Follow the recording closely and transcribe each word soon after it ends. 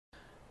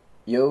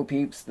Yo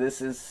peeps, this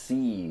is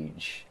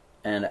Siege,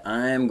 and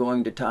I'm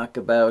going to talk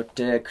about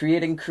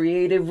creating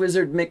creative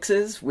wizard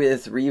mixes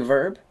with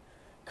Reverb,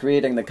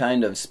 creating the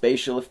kind of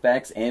spatial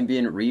effects,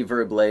 ambient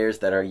reverb layers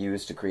that are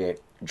used to create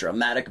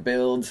dramatic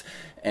builds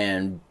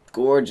and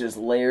gorgeous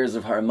layers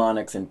of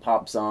harmonics in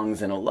pop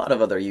songs and a lot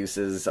of other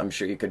uses. I'm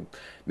sure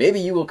maybe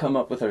you will come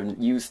up with a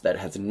use that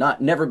has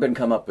never been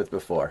come up with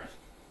before.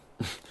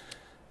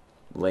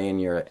 Laying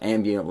your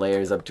ambient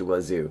layers up to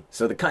wazoo.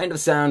 So the kind of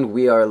sound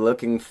we are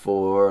looking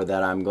for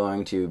that I'm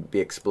going to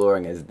be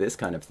exploring is this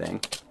kind of thing.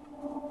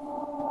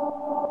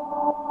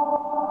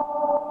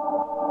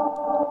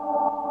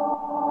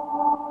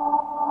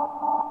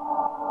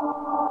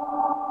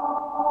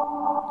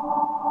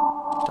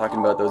 Talking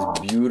about those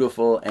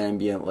beautiful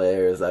ambient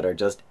layers that are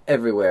just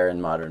everywhere in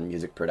modern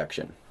music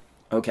production.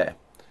 Okay,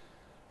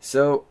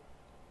 so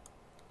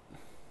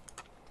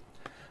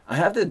I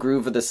have the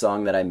groove of the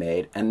song that I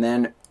made, and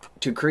then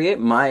to create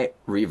my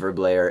reverb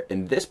layer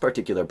in this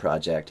particular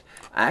project,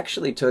 I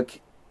actually took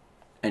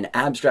an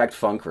abstract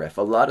funk riff.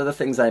 A lot of the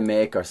things I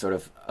make are sort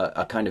of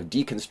a kind of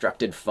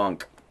deconstructed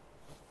funk.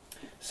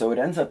 So it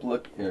ends up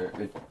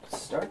it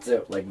starts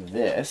out like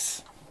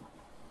this.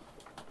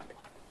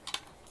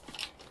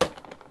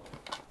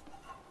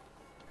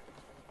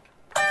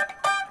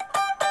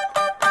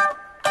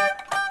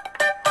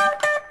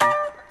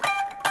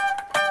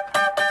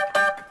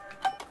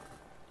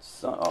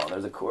 Oh,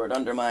 there's a chord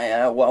under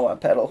my wah-wah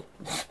pedal.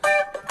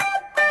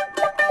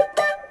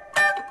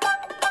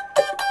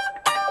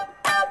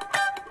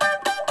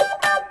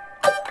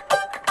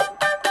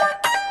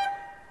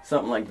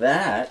 Something like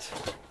that.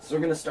 So we're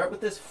going to start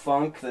with this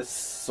funk, this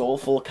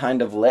soulful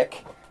kind of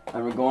lick,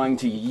 and we're going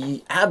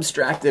to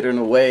abstract it in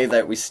a way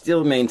that we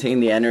still maintain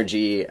the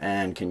energy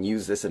and can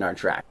use this in our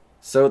track.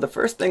 So the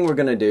first thing we're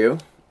going to do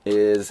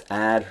is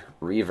add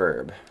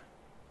reverb.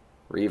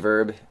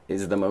 Reverb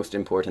is the most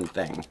important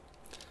thing.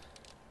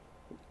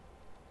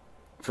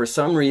 For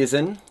some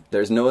reason,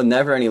 there's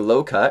never any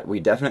low cut. We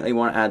definitely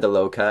want to add the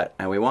low cut,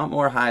 and we want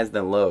more highs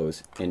than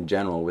lows in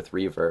general with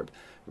reverb.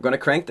 We're going to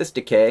crank this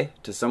decay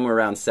to somewhere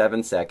around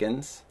 7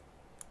 seconds.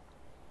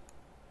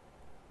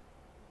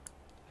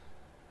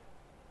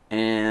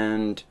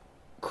 And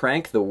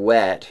crank the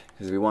wet,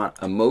 because we want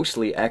a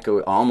mostly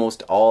echoey,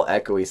 almost all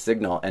echoey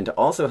signal. And to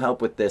also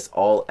help with this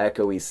all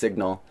echoey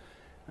signal,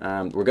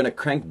 we're going to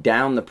crank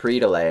down the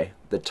pre-delay.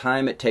 The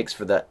time it takes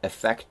for the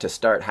effect to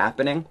start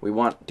happening, we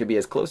want to be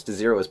as close to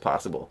 0 as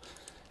possible.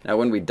 Now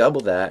when we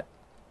double that,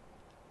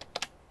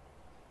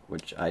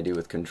 which I do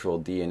with Control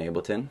D in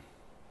Ableton,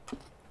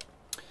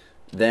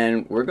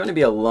 then we're going to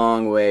be a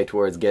long way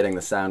towards getting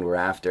the sound we're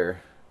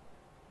after.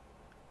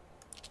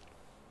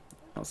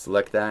 I'll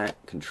select that,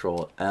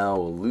 Control L,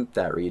 we'll loop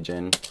that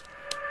region.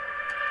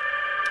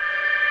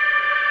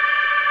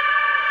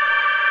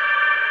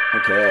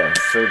 Okay,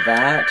 so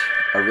that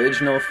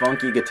original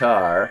funky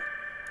guitar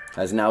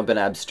has now been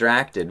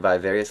abstracted by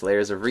various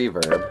layers of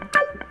reverb.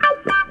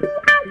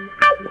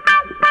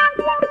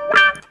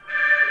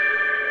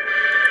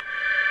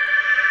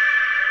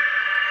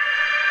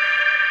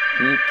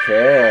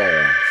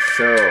 Okay,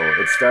 so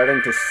it's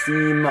starting to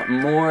seem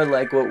more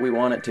like what we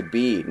want it to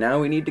be. Now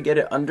we need to get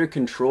it under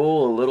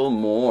control a little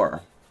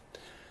more.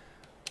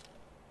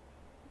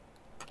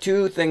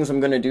 Two things I'm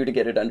going to do to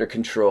get it under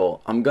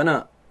control. I'm going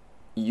to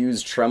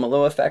use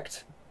tremolo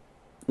effect,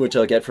 which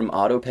I'll get from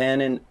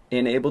AutoPan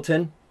in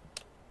Ableton.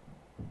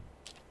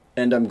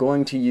 And I'm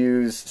going to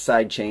use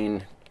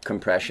sidechain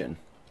compression.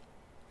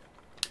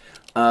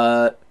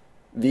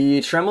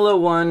 The tremolo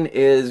one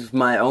is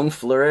my own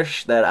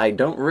flourish that I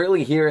don't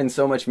really hear in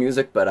so much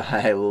music, but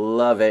I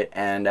love it,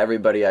 and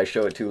everybody I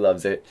show it to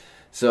loves it.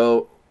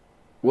 So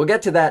we'll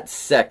get to that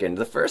second.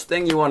 The first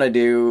thing you want to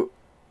do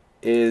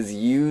is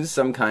use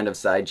some kind of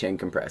sidechain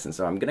compression.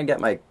 So I'm going to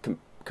get my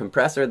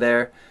compressor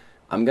there.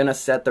 I'm going to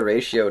set the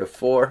ratio to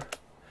 4.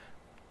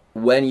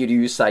 When you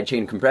use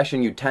sidechain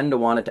compression, you tend to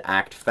want it to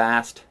act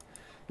fast.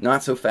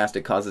 Not so fast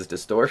it causes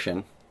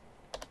distortion.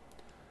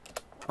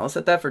 I'll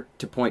set that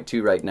to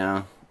 0.2 right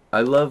now.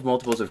 I love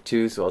multiples of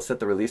 2, so I'll set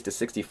the release to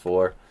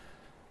 64.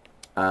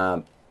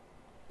 And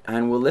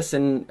we'll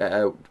listen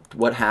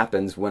what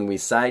happens when we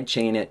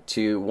sidechain it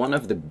to one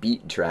of the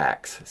beat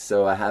tracks.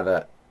 So I have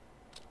a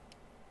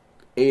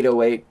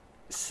 808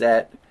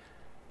 set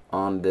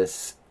on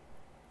this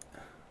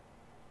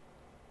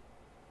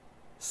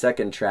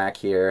second track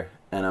here,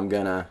 and I'm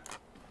gonna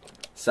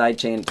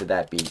sidechain it to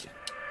that beat.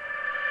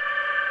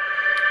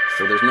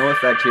 So there's no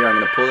effect here. I'm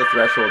gonna pull the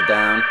threshold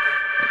down.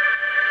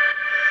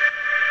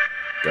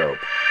 Dope.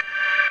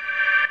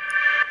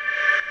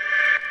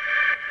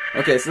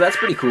 Okay, so that's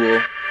pretty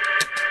cool.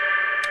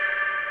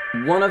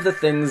 One of the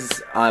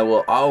things I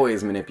will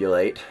always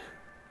manipulate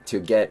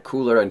to get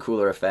cooler and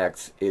cooler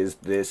effects is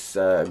this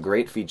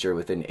great feature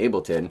within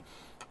Ableton,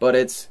 but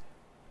it's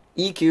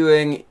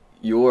EQing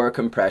your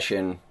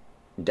compression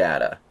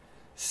data.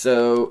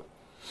 So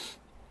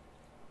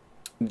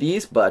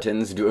these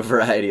buttons do a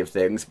variety of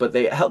things, but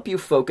they help you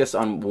focus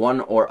on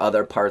one or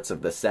other parts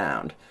of the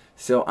sound.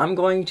 So I'm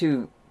going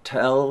to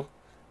tell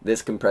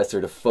this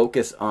compressor to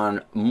focus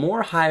on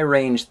more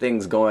high-range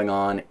things going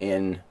on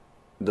in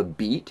the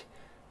beat.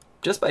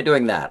 Just by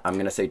doing that, I'm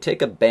going to say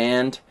take a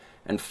band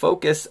and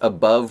focus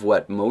above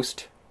what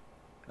most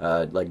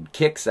like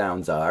kick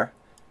sounds are.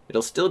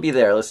 It'll still be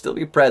there, it'll still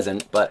be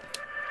present, but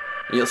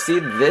you'll see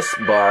this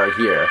bar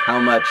here, how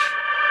much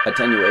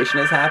attenuation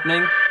is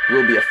happening,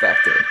 will be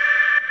affected.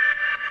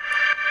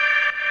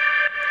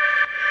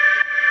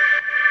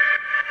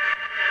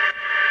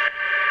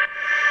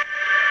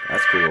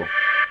 That's cool.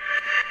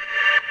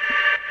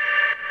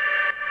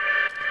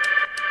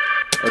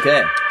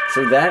 Okay,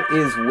 so that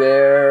is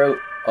where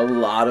a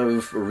lot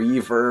of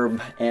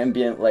reverb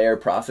ambient layer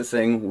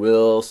processing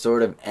will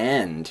sort of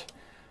end.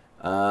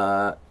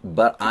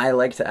 But I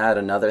like to add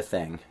another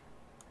thing.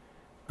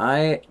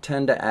 I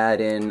tend to add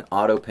in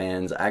auto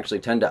pans. I actually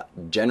tend to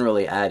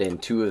generally add in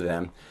 2 of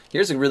them.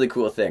 Here's a really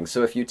cool thing.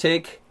 So if you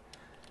take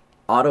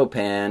auto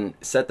pan,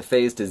 set the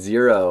phase to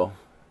 0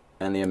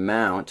 and the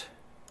amount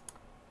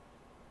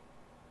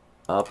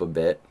up a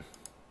bit,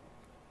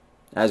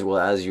 as well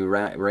as you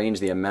range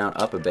the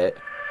amount up a bit,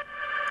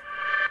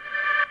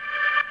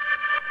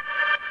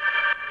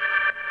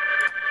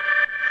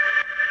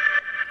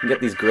 you get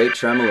these great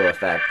tremolo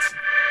effects.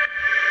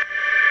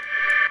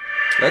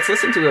 Let's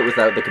listen to it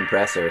without the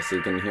compressor so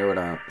you can hear what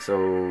I'm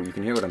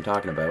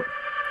talking about.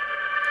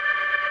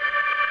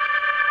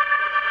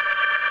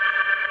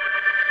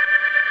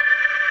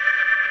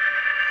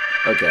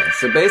 Okay,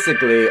 so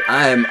basically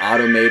I'm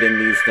automating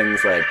these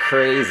things like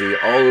crazy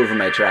all over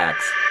my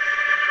tracks.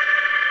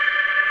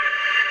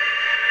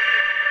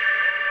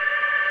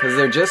 Because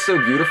they're just so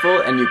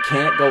beautiful and you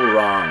can't go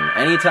wrong.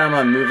 Anytime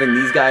I'm moving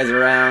these guys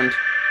around,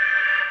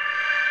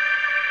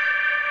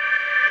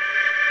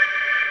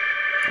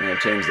 I'm going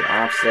to change the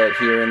offset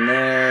here and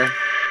there.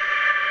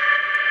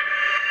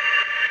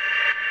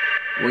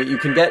 Well, you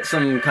can get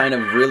some kind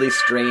of really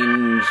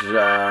strange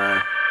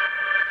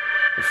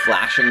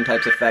flashing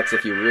types of effects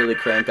if you really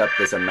crank up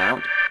this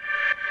amount.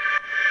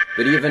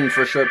 But even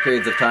for short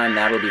periods of time,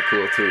 that'll be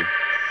cool too.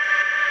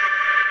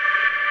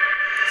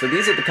 So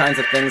these are the kinds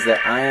of things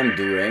that I am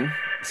doing.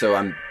 So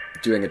I'm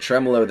doing a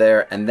tremolo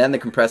there and then the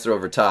compressor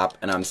over top,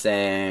 and I'm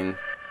saying,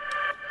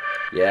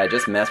 yeah,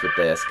 just mess with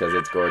this because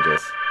it's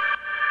gorgeous.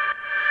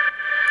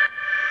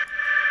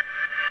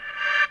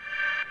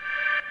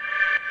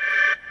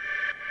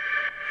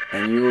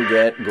 And you will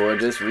get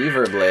gorgeous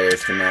reverb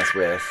layers to mess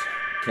with.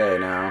 Okay,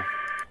 now,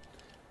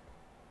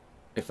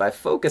 if I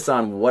focus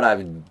on what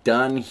I've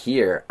done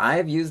here,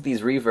 I've used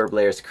these reverb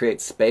layers to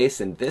create space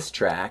in this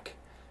track.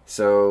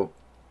 So,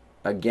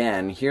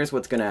 again, here's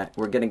what's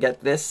we're gonna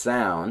get this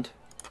sound,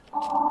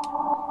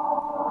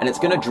 and it's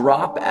gonna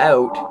drop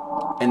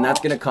out, and that's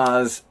gonna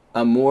cause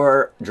a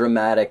more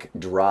dramatic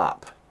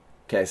drop.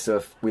 Okay, so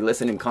if we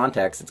listen in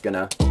context, it's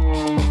gonna...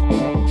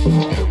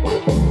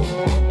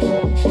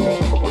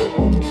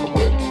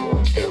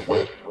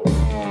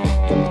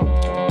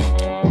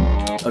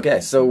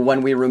 Okay, so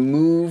when we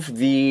remove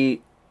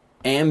the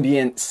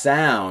ambient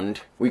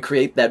sound, we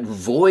create that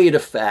void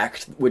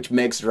effect, which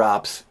makes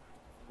drops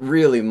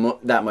really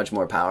that much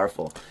more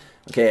powerful.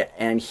 Okay,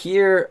 and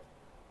here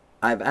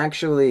I've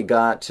actually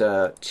got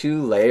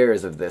 2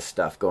 layers of this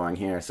stuff going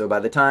here. So by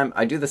the time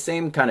I do the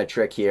same kind of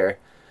trick here,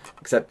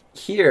 except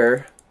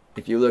here,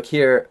 if you look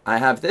here, I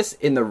have this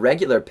in the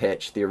regular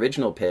pitch, the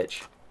original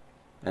pitch,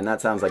 and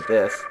that sounds like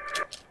this.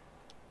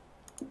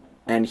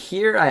 And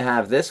here I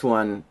have this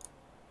one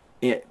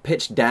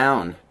pitched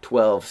down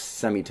 12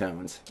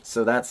 semitones.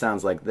 So that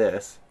sounds like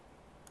this.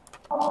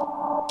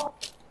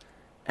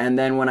 And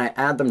then when I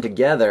add them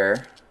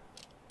together,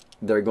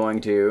 they're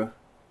going to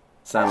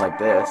sound like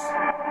this.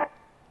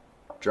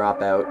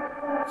 Drop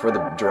out for the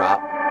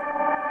drop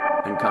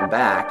and come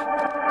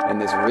back in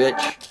this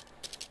rich,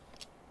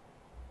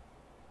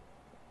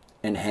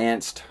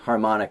 enhanced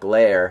harmonic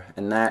layer.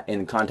 And that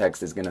in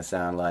context is going to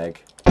sound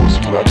like...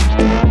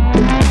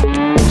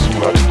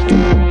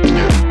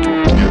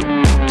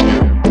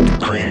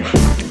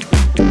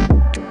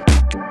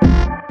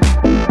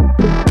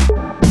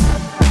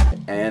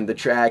 And the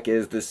track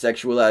is the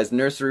sexualized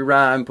nursery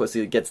rhyme,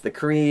 pussy gets the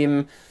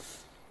cream.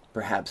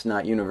 Perhaps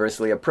not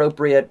universally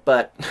appropriate,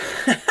 but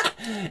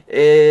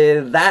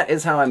that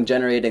is how I'm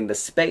generating the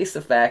space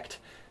effect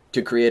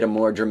to create a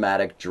more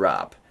dramatic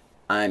drop.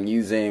 I'm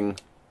using,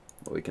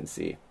 what we can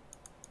see,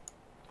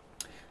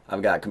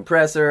 I've got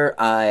compressor,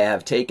 I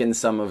have taken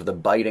some of the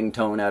biting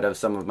tone out of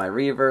some of my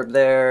reverb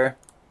there.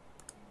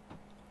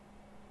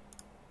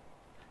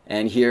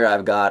 And here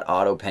I've got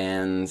auto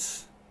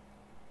pans.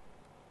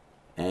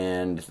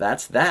 And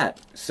that's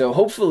that. So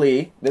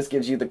hopefully this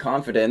gives you the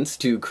confidence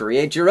to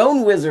create your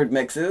own wizard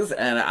mixes,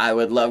 and I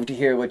would love to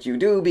hear what you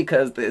do,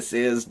 because this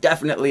is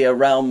definitely a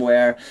realm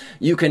where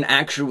you can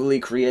actually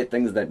create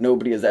things that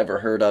nobody has ever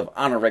heard of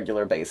on a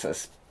regular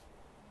basis.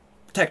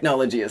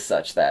 Technology is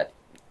such that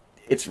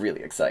it's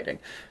really exciting.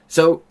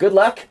 So good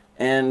luck,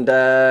 and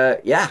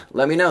yeah,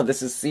 let me know.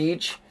 This is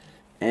Siege,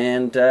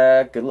 and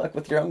good luck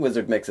with your own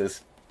wizard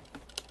mixes.